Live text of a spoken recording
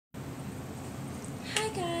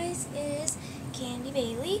guys, it is Candy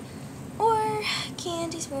Bailey, or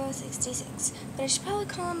Candy Swirl 66, but I should probably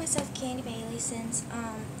call myself Candy Bailey since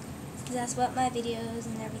that's what my videos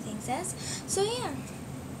and everything says. So yeah,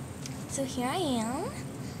 so here I am,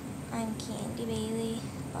 I'm Candy Bailey,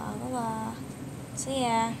 blah blah blah. So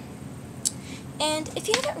yeah, and if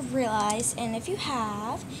you haven't realized, and if you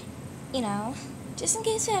have, you know, just in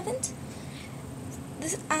case you haven't,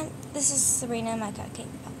 this is Sabrina, my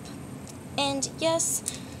cupcake pup. And yes,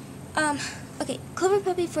 okay, Clover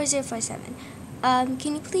Puppy 4047.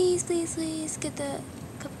 Can you please get the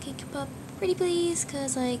cupcake pup pretty please?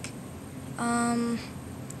 Cause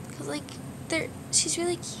she's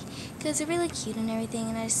really cute. Cause they're really cute and everything,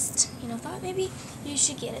 and I just, thought maybe you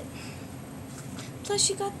should get it. Plus,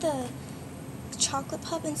 you got the chocolate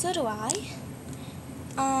pup, and so do I.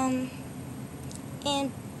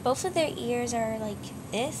 And both of their ears are like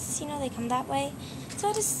this, they come that way. So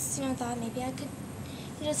I just, thought maybe I could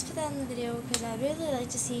just put that in the video because I'd really like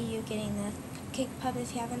to see you getting the cake pup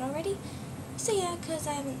if you haven't already. So yeah, because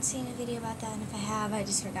I haven't seen a video about that, and if I have, I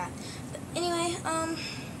just forgot. But anyway, I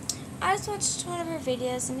just watched one of her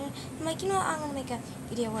videos, and I'm like, what, I'm going to make a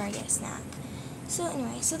video where I get a snack. So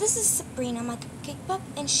anyway, so this is Sabrina, my cake pup,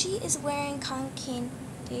 and she is wearing Candy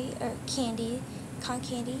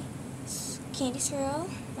Swirl,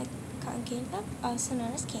 my cotton candy pup, also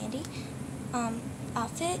known as Candy,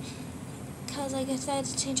 outfit, because I decided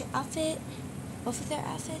to change her outfit, both of their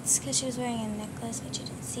outfits, because she was wearing a necklace, which you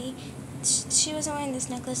didn't see. She wasn't wearing this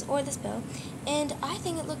necklace or this bow, and I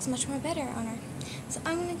think it looks much more better on her. So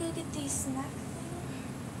I'm going to go get these snacks.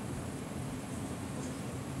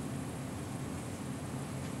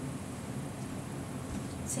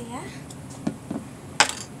 So yeah.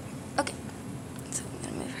 Okay. So I'm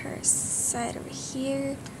going to move her aside over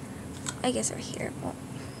here. I guess over here. Well,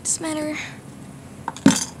 doesn't matter.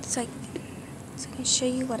 So I can show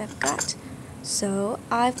you what I've got. So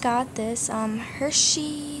I've got this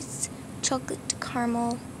Hershey's chocolate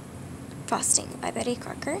caramel frosting by Betty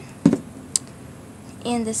Crocker,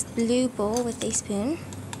 and this blue bowl with a spoon.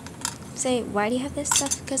 Say, why do you have this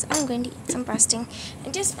stuff? Because I'm going to eat some frosting.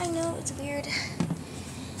 And just, I know it's a weird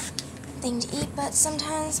thing to eat, but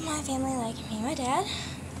sometimes my family, like me and my dad,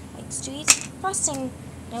 likes to eat frosting,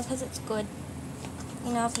 because it's good.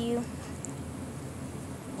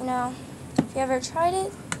 If you ever tried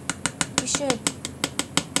it, you should.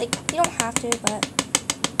 Like, you don't have to, but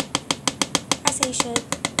I say you should.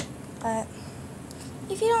 But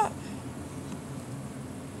if you don't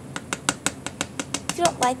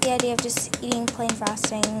like the idea of just eating plain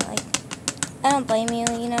frosting, like, I don't blame you,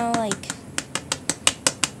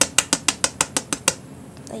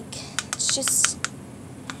 like it's just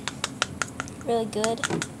really good.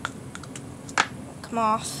 Come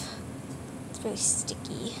off. It's very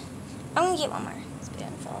sticky. I'm gonna get one more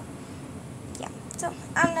spoonful. Yeah. So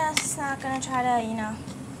I'm just not gonna try to,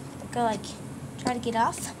 try to get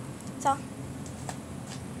off. So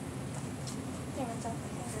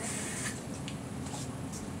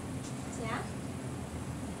yeah.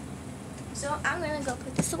 So I'm gonna go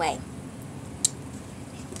put this away.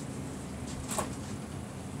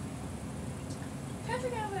 I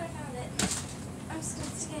forgot where I found it. I'm just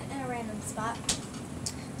gonna stick it in a random spot.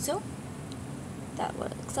 So that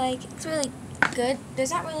what it looks like. It's really good.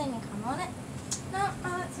 There's not really any caramel on it. No,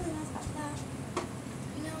 that's something else about that.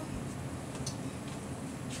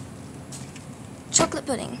 Chocolate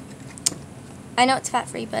pudding. I know it's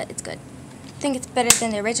fat-free, but it's good. I think it's better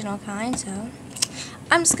than the original kind, so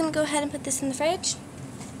I'm just gonna go ahead and put this in the fridge.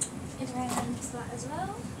 In a random spot as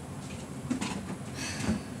well.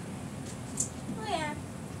 Oh yeah.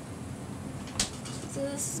 So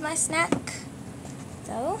this is my snack.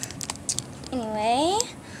 So anyway,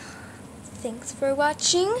 thanks for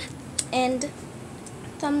watching, and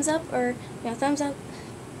thumbs up, or thumbs up,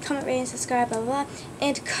 comment, rate, and subscribe, blah blah blah,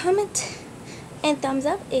 and comment and thumbs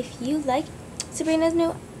up if you like Sabrina's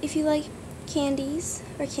if you like Candy's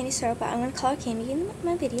or Candy Swirl, but I'm gonna call her Candy in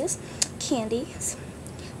my videos. Candy's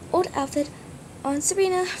old outfit on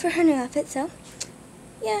Sabrina for her new outfit. So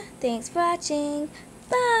yeah, thanks for watching.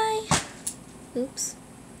 Bye. Oops,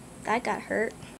 that got hurt.